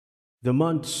The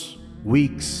months,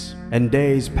 weeks, and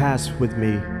days pass with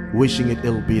me, wishing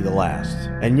it'll be the last.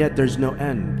 And yet there's no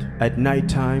end. At night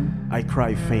time, I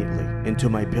cry faintly into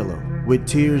my pillow. With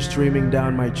tears streaming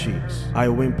down my cheeks, I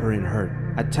whimper in hurt,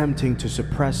 attempting to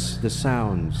suppress the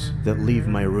sounds that leave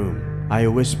my room. I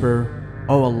whisper,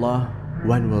 "Oh Allah,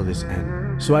 when will this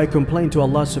end?" So I complain to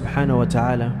Allah subhanahu wa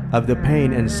ta'ala of the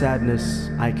pain and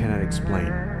sadness I cannot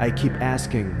explain. I keep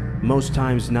asking, most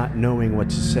times not knowing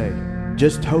what to say,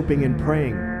 just hoping and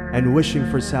praying and wishing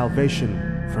for salvation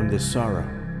from this sorrow.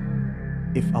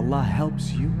 If Allah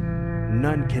helps you,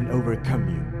 none can overcome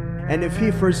you. And if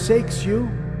He forsakes you,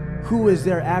 who is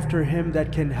there after Him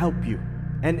that can help you?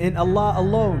 And in Allah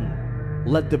alone,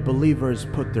 let the believers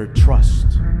put their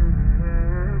trust.